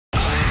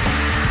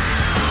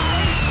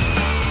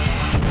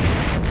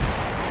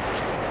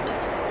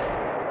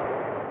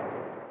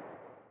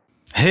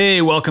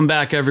Hey, welcome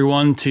back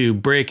everyone to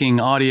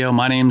Breaking Audio.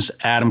 My name's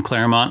Adam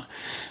Claremont.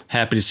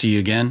 Happy to see you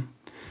again.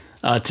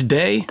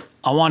 Today,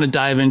 I want to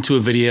dive into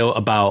a video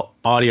about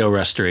audio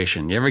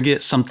restoration. You ever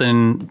get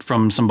something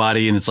from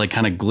somebody and it's like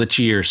kind of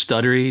glitchy or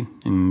stuttery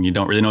and you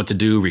don't really know what to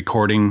do?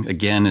 Recording,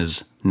 again,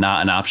 is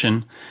not an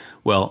option.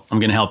 Well, I'm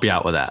going to help you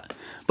out with that.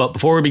 But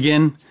before we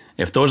begin,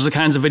 if those are the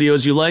kinds of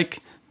videos you like,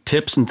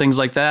 tips and things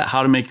like that,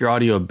 how to make your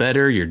audio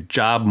better, your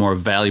job more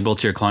valuable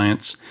to your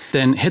clients,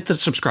 then hit the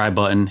subscribe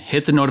button,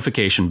 hit the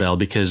notification bell,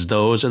 because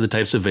those are the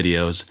types of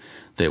videos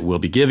that we'll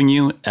be giving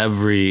you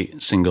every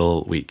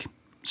single week.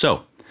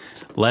 So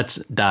let's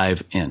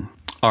dive in.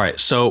 All right,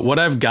 so what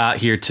I've got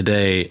here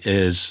today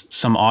is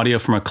some audio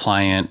from a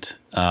client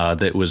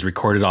that was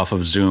recorded off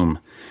of Zoom.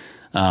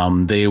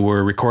 They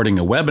were recording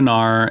a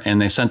webinar and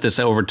they sent this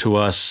over to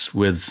us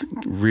with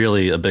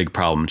really a big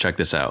problem. Check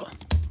this out.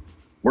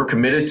 We're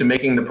committed to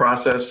making the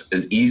process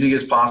as easy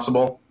as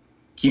possible,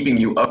 keeping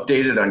you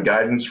updated on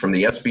guidance from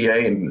the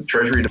SBA and the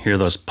Treasury. Hear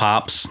those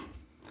pops?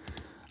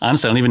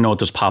 Honestly, I don't even know what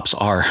those pops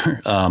are.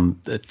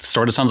 It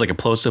sort of sounds like a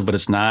plosive, but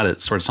it's not.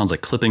 It sort of sounds like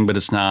clipping, but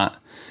it's not.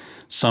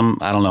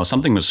 I don't know,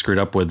 something was screwed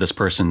up with this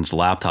person's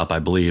laptop, I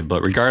believe.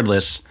 But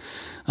regardless,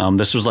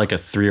 this was like a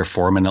 3 or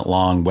 4 minute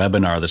long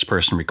webinar this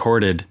person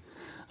recorded,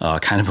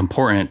 kind of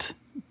important.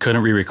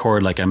 Couldn't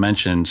re-record like I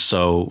mentioned,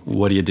 so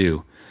what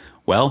do?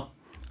 Well,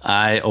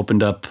 I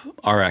opened up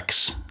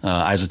RX,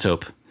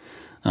 Izotope,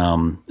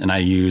 and I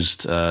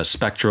used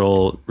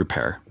spectral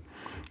repair.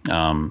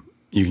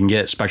 You can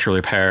get spectral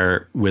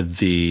repair with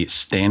the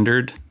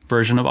standard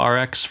version of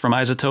RX from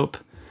Izotope.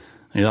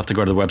 You'll have to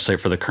go to the website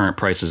for the current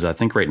prices. I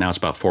think right now it's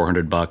about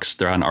 $400.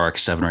 They're on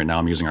RX 7 right now.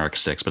 I'm using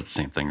RX 6, but it's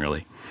the same thing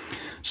really.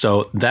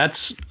 So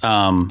that's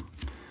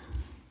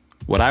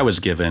what I was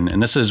given,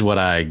 and this is what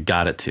I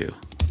got it to.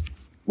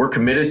 We're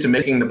committed to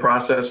making the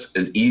process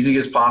as easy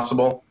as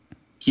possible,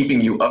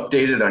 keeping you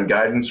updated on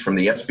guidance from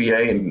the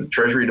SBA and the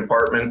Treasury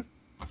Department.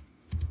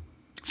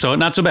 So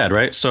not so bad,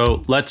 right?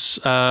 So let's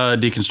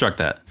deconstruct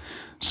that.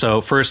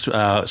 So first,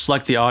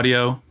 select the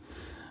audio,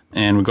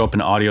 and we go up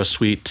in Audio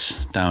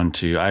Suite, down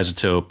to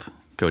Izotope,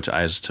 go to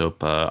Izotope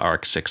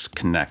RX6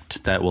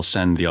 Connect. That will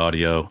send the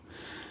audio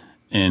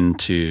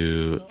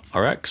into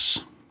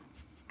RX.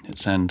 Hit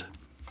send.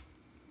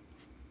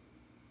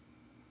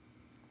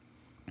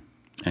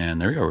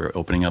 And there we go, we're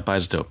opening up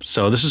Izotope.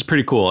 So this is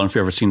pretty cool. I don't know if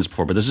you've ever seen this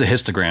before, but this is a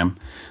histogram.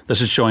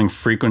 This is showing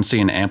frequency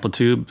and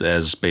amplitude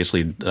as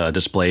basically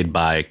displayed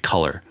by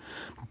color.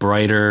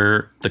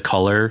 Brighter the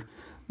color,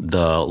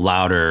 the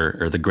louder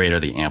or the greater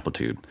the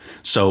amplitude.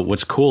 So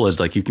what's cool is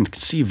like you can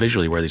see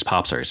visually where these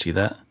pops are. You see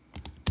that?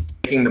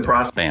 Making the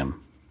process.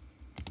 Bam.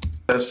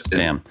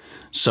 Bam.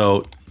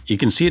 So you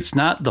can see it's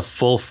not the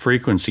full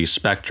frequency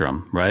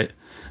spectrum, right?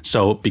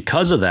 So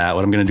because of that,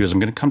 what I'm going to do is I'm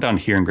going to come down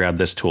here and grab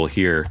this tool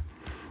here.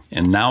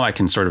 And now I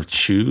can sort of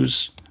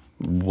choose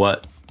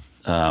what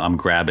I'm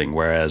grabbing,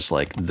 whereas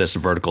like this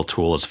vertical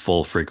tool is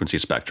full frequency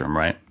spectrum,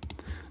 right?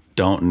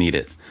 Don't need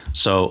it.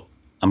 So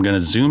I'm gonna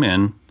zoom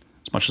in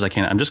as much as I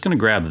can. I'm just gonna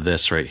grab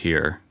this right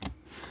here.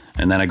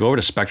 And then I go over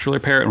to spectral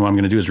repair, and what I'm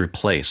gonna do is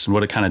replace. And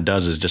what it kind of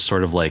does is just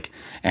sort of like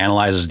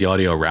analyzes the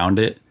audio around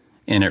it,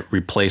 and it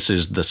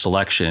replaces the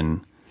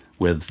selection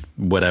with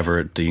whatever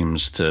it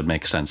deems to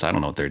make sense. I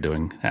don't know what they're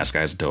doing. Ask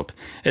Izotope.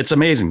 It's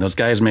amazing. Those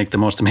guys make the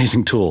most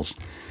amazing tools.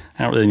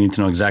 I don't really need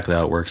to know exactly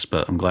how it works,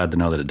 but I'm glad to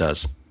know that it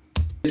does.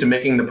 To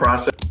making the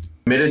process,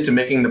 committed to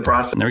making the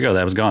process. And there we go,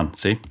 that was gone,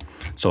 see?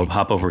 So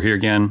hop over here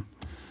again,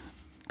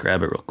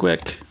 grab it real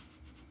quick.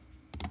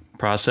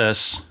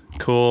 Process,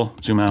 cool,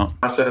 zoom out.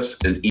 Process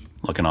is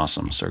looking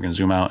awesome. So we're gonna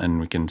zoom out and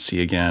we can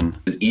see again.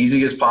 As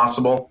easy as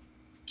possible,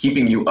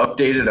 keeping you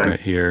updated on. Right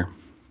here.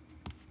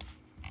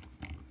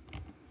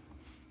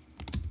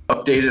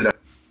 Updated on,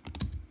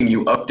 keeping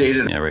you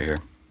updated. Yeah, right here.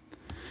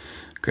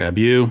 Grab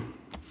you.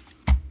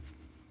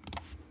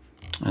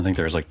 I think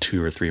there's like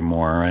 2 or 3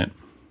 more, right?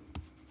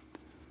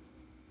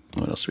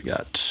 What else we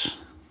got?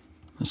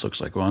 This looks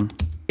like one.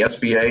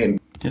 SBA and.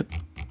 Yep.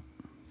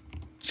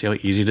 See how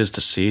easy it is to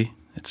see?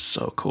 It's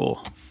so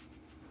cool.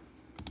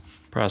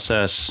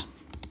 Process.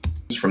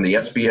 From the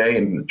SBA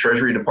and the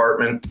Treasury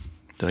Department.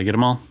 Did I get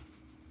them all?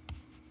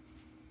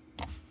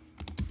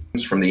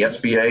 From the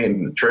SBA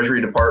and the Treasury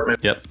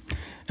Department. Yep.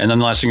 And then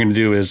the last thing you're gonna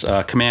do is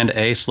Command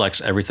A selects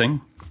everything.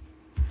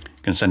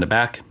 Gonna send it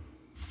back.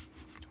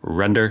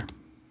 Render.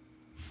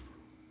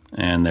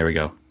 And there we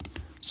go.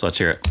 So let's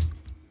hear it.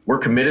 We're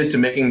committed to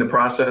making the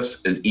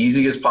process as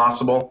easy as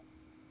possible,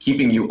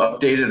 keeping you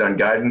updated on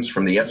guidance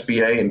from the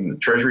SBA and the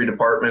Treasury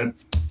Department.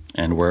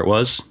 And where it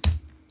was?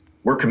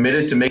 We're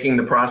committed to making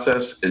the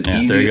process as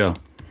easy. There you go.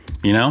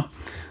 You know?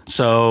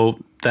 So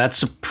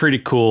that's a pretty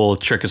cool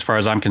trick as far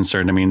as I'm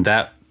concerned. I mean,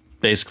 that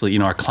basically, you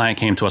know, our client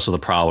came to us with a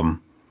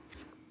problem,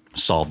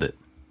 solved it,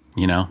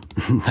 you know?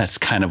 That's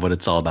kind of what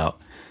it's all about.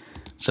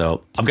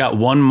 So I've got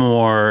one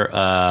more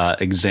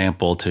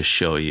example to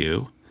show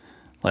you.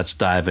 Let's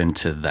dive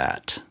into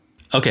that.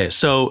 Okay,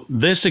 so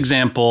this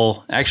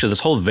example, actually this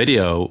whole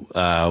video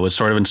was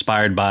sort of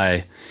inspired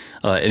by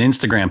an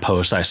Instagram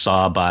post I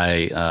saw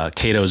by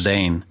Kato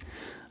Zane.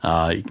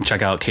 You can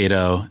check out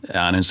Kato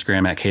on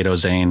Instagram at Kato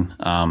Zane.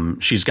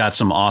 She's got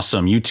some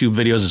awesome YouTube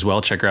videos as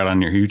well. Check her out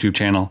on your YouTube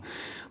channel.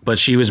 But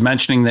she was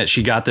mentioning that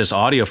she got this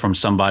audio from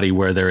somebody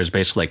where there is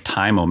basically like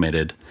time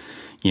omitted.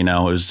 You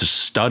know, it was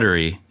just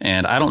stuttery.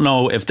 And I don't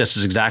know if this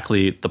is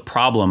exactly the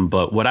problem,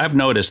 but what I've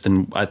noticed,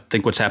 and I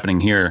think what's happening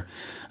here,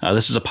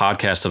 this is a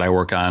podcast that I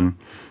work on,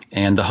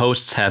 and the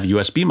hosts have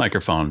USB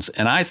microphones.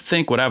 And I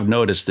think what I've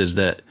noticed is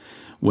that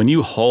when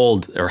you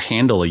hold or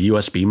handle a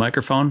USB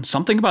microphone,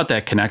 something about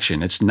that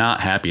connection, it's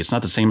not happy. It's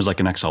not the same as like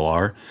an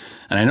XLR.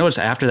 And I noticed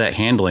after that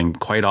handling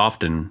quite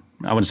often,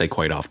 I wouldn't say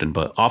quite often,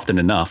 but often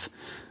enough,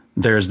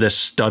 there's this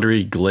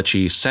stuttery,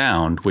 glitchy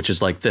sound, which is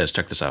like this.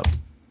 Check this out.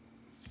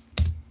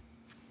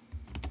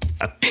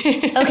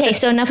 Okay,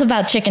 so enough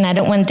about chicken. I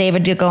don't want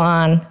David to go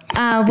on.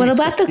 What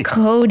about the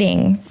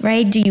coating,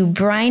 right? Do you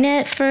brine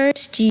it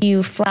first? Do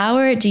you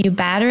flour it? Do you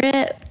batter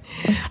it?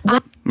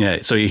 Yeah,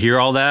 so you hear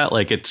all that?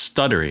 Like it's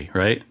stuttery,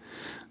 right?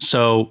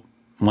 So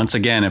once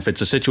again, if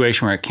it's a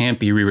situation where it can't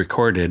be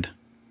re-recorded,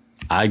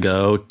 I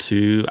go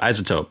to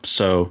Izotopes.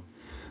 So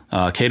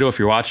Kato, if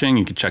you're watching,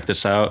 you can check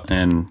this out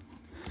and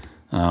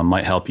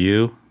might help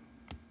you.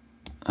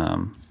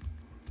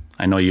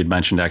 I know you'd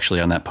mentioned actually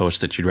on that post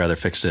that you'd rather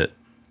fix it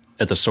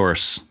at the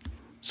source.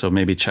 So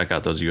maybe check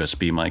out those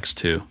USB mics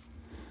too.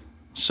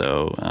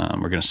 So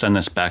we're going to send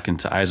this back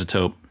into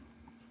Izotope.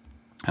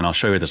 And I'll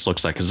show you what this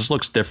looks like, because this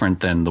looks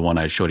different than the one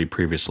I showed you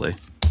previously.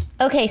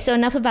 Okay, so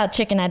enough about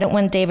chicken. I don't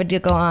want David to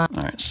go on.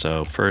 All right,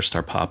 so first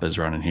our pop is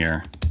running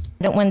here.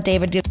 I don't want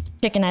David to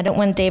chicken. I don't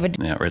want David.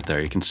 Yeah, right there.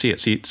 You can see it.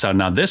 See, so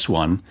now this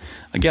one,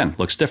 again,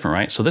 looks different,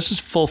 right? So this is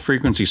full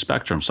frequency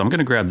spectrum. So I'm going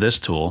to grab this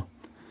tool,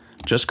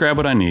 just grab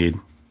what I need,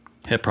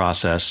 hit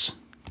process.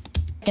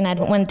 And I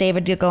don't want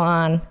David to go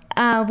on.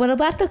 What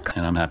about the...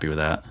 And I'm happy with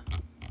that.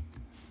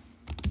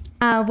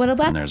 What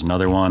about... And there's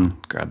another one.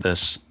 Grab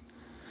this.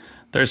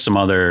 There's some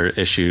other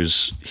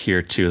issues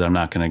here too that I'm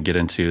not going to get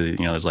into.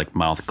 You know, there's like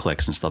mouth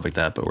clicks and stuff like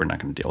that, but we're not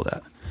going to deal with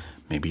that.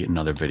 Maybe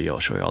another video, I'll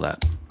show you all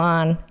that.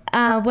 On.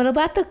 What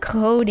about the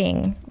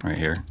coding? Right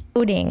here.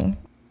 Coding.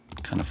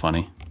 Kind of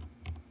funny.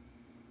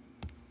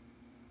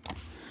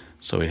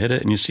 So we hit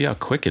it and you see how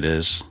quick it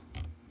is.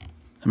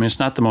 I mean, it's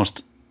not the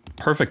most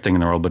perfect thing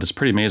in the world, but it's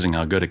pretty amazing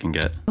how good it can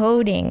get.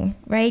 Coding,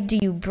 right? Do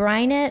you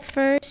brine it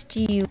first?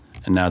 Do you...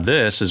 And now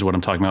this is what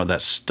I'm talking about, that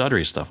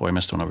stuttery stuff. Oh, I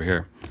missed one over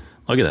here.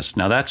 Look at this.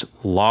 Now that's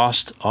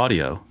lost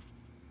audio,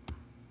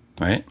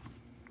 right?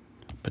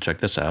 But check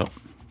this out.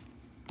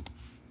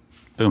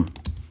 Boom.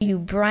 You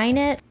brine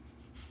it.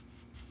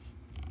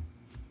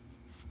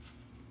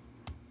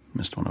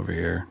 Missed one over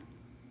here.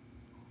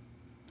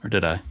 Or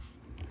did I?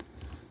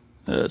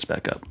 Let's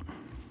back up.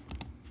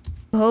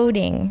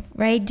 Coding,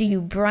 right? Do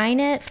you brine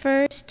it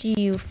first? Do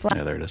you...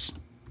 Yeah, there it is.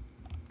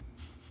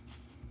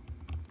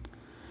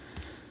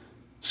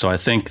 So I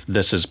think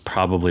this is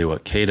probably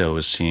what Kato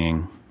is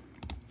seeing.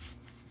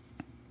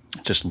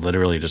 Just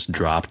literally just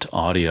dropped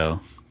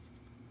audio.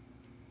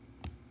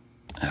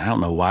 And I don't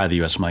know why the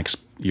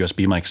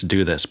USB mics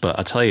do this, but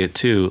I'll tell you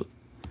too,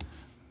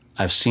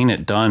 I've seen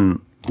it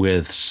done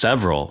with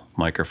several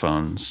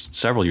microphones,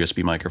 several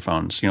USB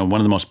microphones. You know,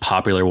 one of the most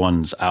popular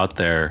ones out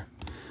there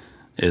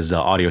is the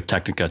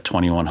Audio-Technica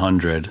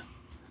 2100.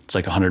 It's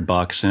like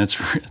 $100, and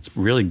it's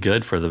really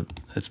good for the.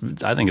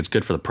 I think it's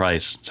good for the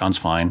price. Sounds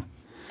fine.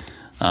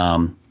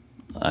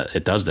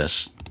 It does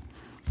this.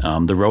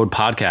 The Rode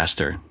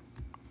Podcaster.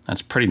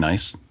 That's pretty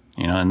nice,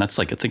 you know, and that's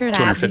like I think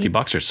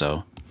 $250 or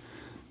so.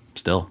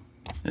 Still,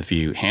 if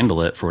you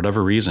handle it for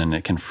whatever reason,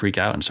 it can freak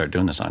out and start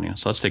doing this on you.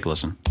 So let's take a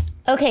listen.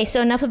 Okay,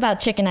 so enough about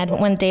chicken. I don't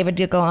want David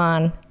to go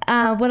on.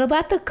 What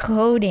about the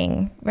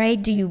coding,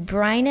 right? Do you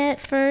brine it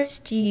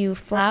first? Do you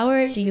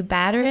flour it? Do you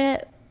batter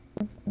it?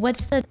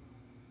 What's the...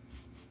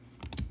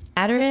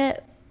 Batter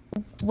it?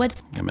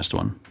 What's... I missed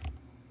one.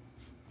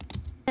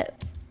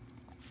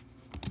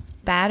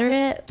 Batter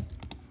it?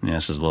 Yeah,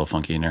 this is a little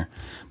funky in there.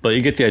 But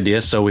you get the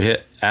idea. So we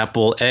hit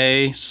Apple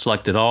A,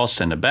 select it all,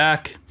 send it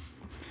back,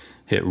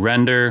 hit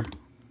render.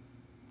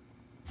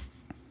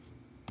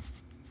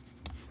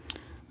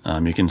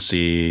 You can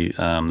see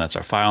that's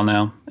our file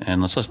now. And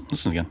let's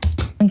listen again.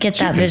 Get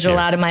that visual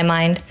out of my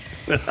mind.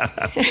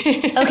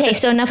 Okay,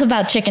 so enough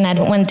about chicken. I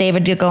don't want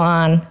David to go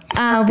on.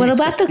 What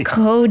about the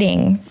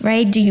coding,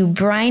 right? Do you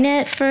brine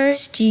it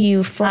first? Do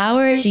you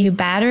flour it? Do you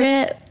batter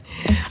it?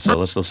 So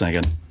let's listen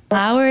again.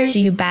 Flour?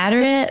 Do you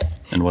batter it?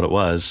 And what it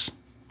was.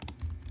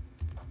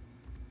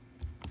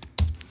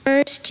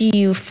 First, do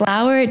you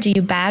flour it? Do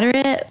you batter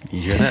it?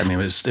 You hear that? I mean,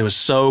 it was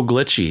so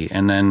glitchy.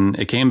 And then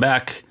it came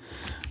back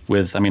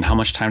with, I mean, how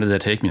much time did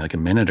that take me? Like a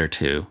minute or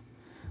two.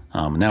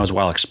 And that was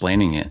while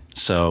explaining it.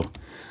 So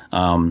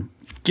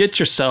get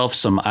yourself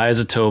some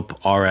Izotope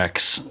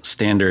RX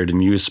standard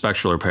and use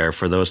spectral repair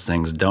for those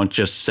things. Don't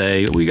just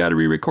say, we got to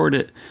re-record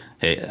it.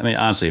 Hey, I mean,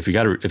 honestly, if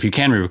you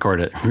can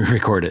re-record it,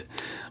 re-record it.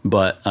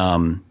 But,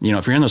 you know,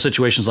 if you're in those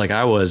situations like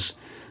I was,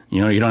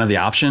 you know, you don't have the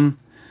option,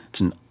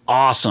 it's an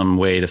awesome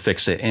way to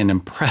fix it and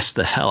impress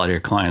the hell out of your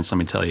clients, let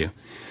me tell you.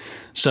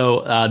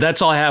 So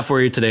that's all I have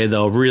for you today,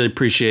 though. Really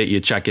appreciate you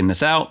checking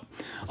this out.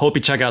 Hope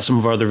you check out some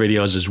of our other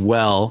videos as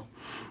well.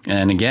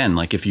 And again,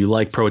 like if you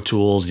like Pro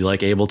Tools, you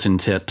like Ableton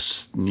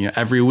tips, you know,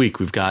 every week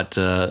we've got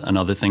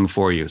another thing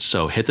for you.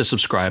 So hit the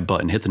subscribe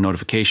button, hit the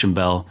notification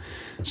bell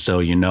so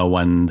you know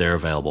when they're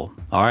available.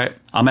 All right,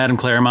 I'm Adam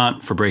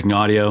Claremont for Breaking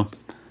Audio.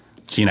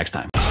 See you next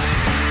time.